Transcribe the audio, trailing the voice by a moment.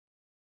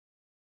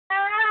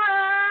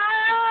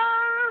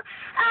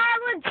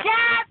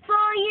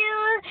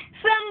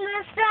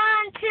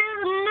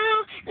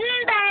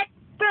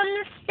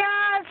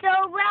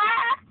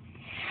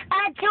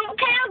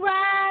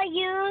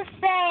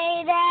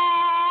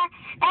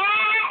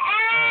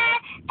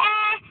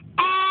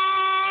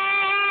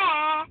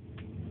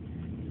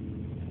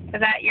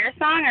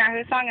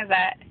Whose song is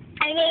that?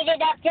 I made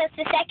it up just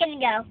a second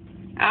ago.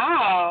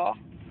 Oh.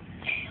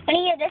 Want to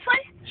hear this one?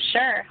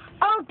 Sure.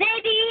 Oh, baby,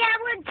 I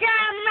would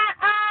dry my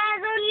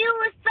eyes on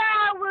you if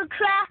I would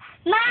cry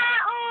my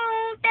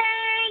own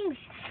things.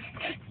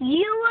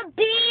 You would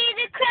be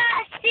the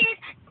crosses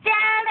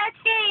that I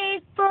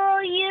saved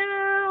for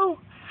you.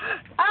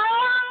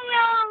 Oh,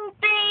 no,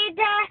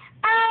 baby,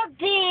 I'll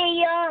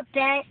be your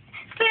best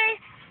friend.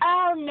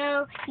 Oh,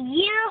 no,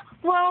 you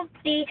won't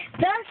be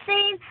the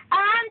same.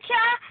 I'm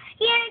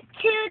trying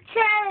to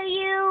tell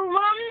you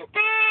one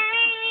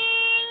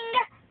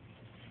thing.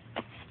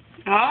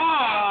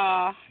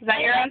 Oh, is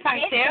that your own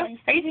song too?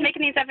 Are you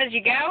making these up as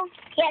you go?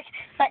 Yes,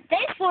 but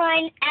this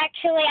one,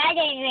 actually, I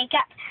didn't make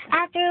up.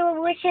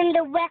 After wishing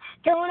the well,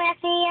 don't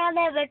ask me, I'll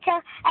never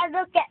tell. I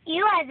looked at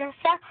you as a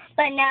star,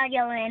 but now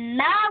you're in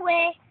my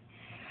way.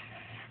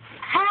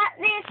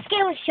 Heartless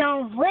skin was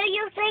shown. Where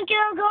you think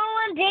you're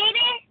going,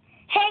 baby?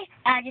 Hey,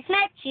 I just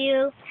met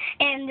you,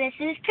 and this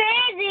is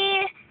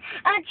crazy.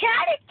 I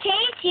try to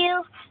change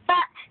you,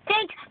 but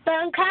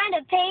I'm kind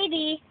of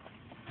baby.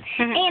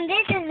 And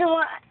this is the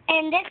one,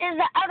 and this is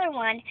the other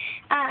one.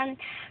 I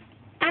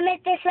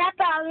met this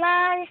rapper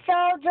online,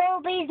 so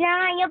Dolby's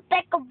not your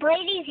Becca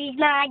Brady's, he's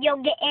mine. You're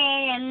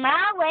getting in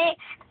my way.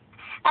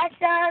 I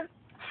saw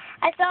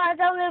his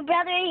older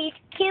brother, he's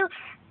cute.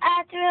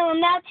 I threw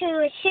him out to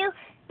his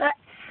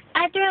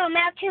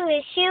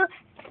shoe,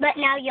 but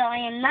now you're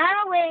in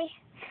my way.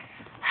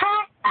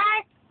 Hi,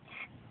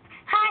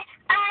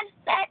 I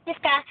met this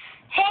guy.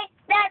 Hey,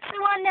 that's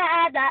the one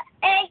that I got.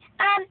 Hey,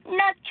 I'm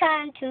not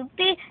trying to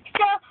be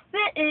so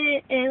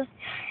rude. Hey,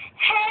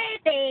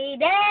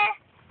 baby,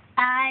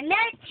 I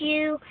met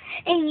you,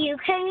 and you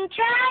can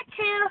try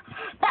to,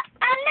 but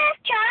I'm not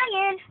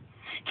trying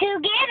to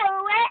get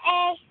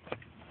away.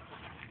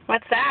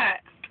 What's that?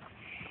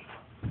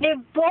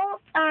 They're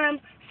both,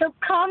 so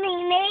call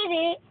me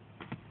maybe.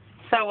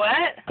 So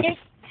what?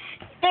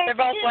 They're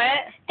both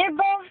what? They're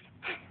both,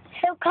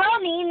 so call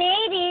me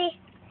maybe.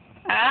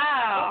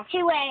 Oh.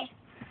 Two-way.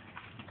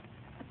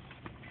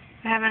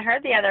 I haven't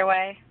heard the other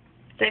way.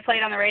 Do they play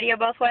it on the radio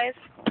both ways?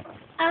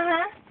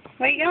 Uh-huh.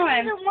 Where are you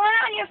going? The one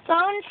on your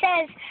phone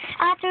says,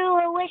 I threw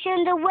a wish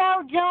in the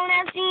well, don't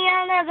ask me,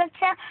 I'll never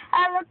tell.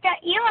 I looked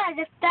at you as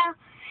a spell.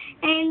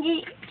 And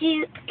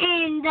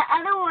and the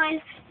other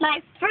one,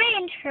 my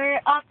friend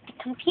heard off the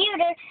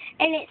computer,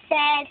 and it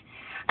said,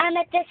 I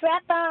met this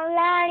rapper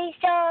online, he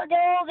sold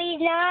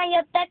Dolby's now,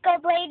 your Becca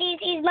Brady's,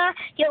 he's mine,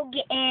 you're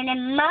getting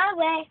in my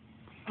way.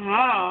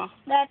 Oh.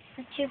 That's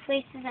the two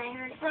places I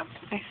heard it from.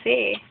 I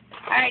see.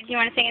 All right, do you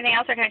want to sing anything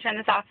else, or can I turn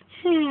this off?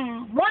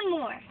 One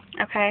more.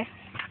 Okay.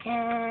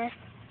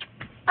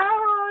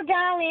 Oh,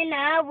 darling,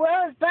 I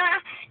was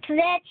bound to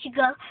let you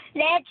go,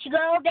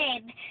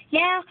 baby.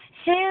 Now,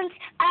 since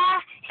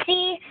I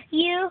see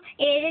you,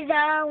 it is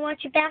all I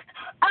want you back.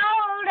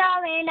 Oh,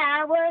 darling,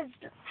 I was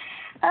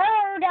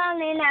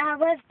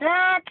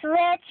bound to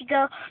let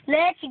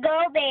you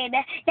go,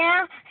 baby.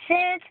 Now,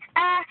 since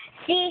I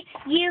see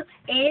you,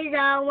 it is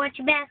all I want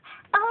you back.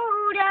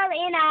 Oh,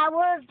 darling, I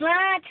was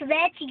blind to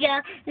let you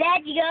go,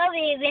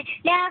 baby.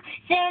 Now,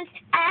 since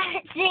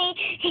I see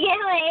you,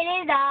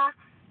 it is all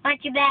I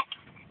want you back.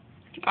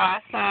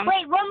 Awesome.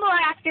 Wait, one more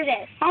after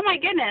this. Oh my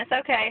goodness,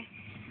 okay.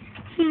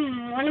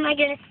 What am I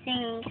gonna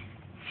sing?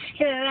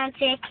 Here I'll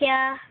take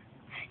ya,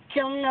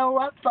 don't know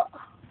what for.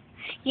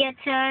 You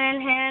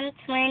turn hands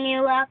when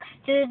you walk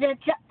through the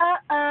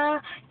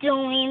door.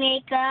 Don't we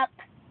make up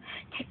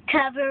to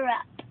cover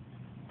up?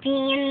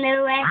 Being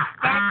the way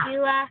that you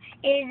are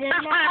is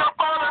enough. Peanut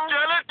butter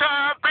jelly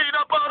time,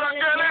 peanut butter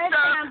jelly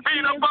time,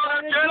 peanut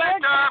butter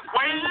jelly time.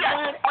 Way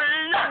up.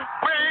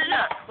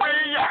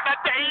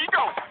 There you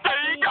go.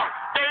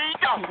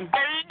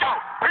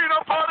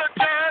 Peanut butter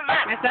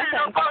jelly,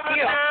 peanut butter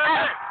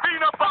jelly,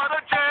 peanut butter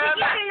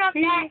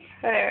jelly.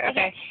 There,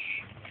 okay.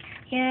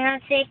 You're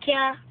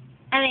insecure.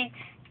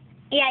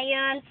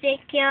 You're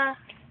insecure.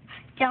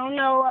 Don't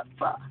know what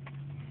for.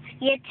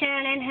 You're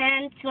turning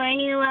hands when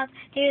you walk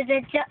through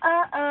the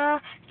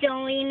door.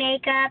 Don't we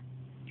make up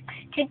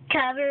to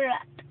cover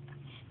up?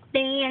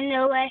 Being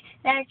the way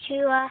that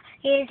you are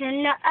is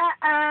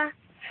enough.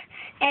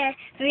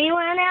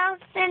 Everyone else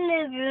in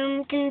the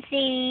room can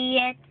see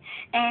it.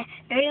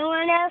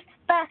 Everyone else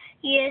but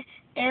you.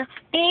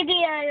 Baby,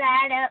 you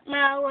light up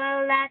my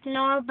world like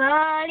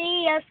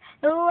nobody else.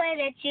 The way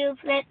that you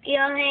flip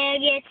your hair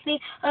gets me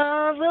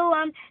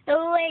overwhelmed. The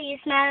way you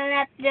smile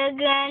at the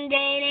ground, it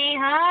ain't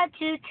hard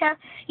to tell.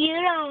 You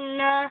don't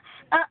know,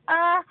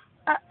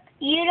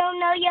 you don't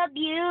know you're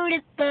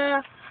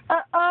beautiful.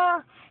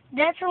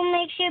 That's what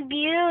makes you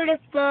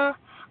beautiful.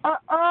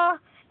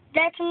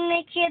 That's what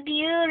makes you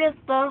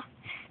beautiful.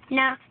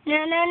 Na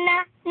na na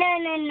na na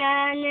na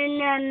na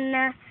na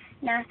na.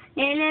 Na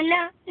na na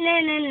na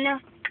na na na.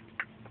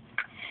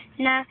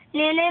 Na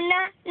na na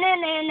na na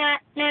na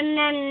na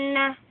na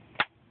na.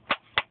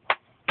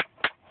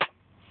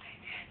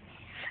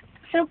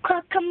 So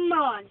come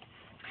on,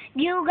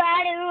 you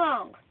got it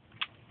wrong.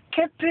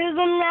 To prove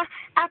them that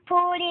I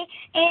put it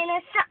in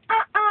a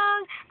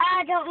song,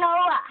 I don't know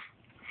why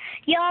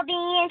you're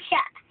being shy.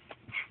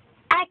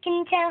 I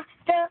can tell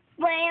the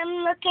way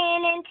I'm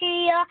looking into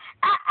your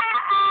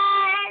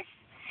eyes.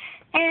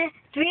 And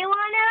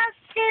everyone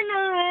else in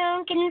the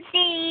room can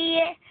see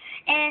it.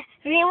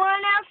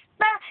 Everyone else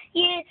but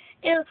you.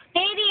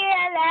 Baby,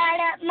 I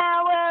light up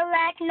my world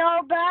like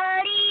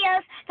nobody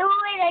else. The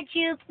way that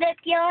you flip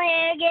your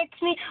hair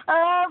gets me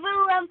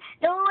overwhelmed.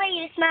 The way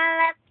you smile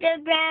up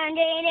the ground,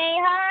 it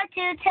ain't hard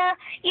to tell.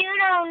 You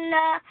don't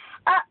know,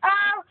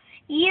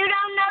 you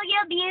don't know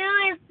you're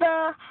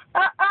beautiful.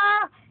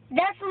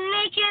 That's what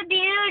makes you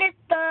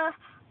beautiful.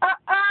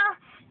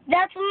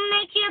 That's what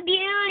makes you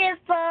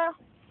beautiful.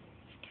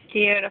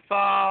 Beautiful.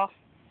 All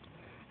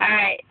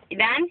right, you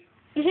done?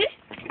 Mhm.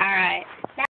 All right.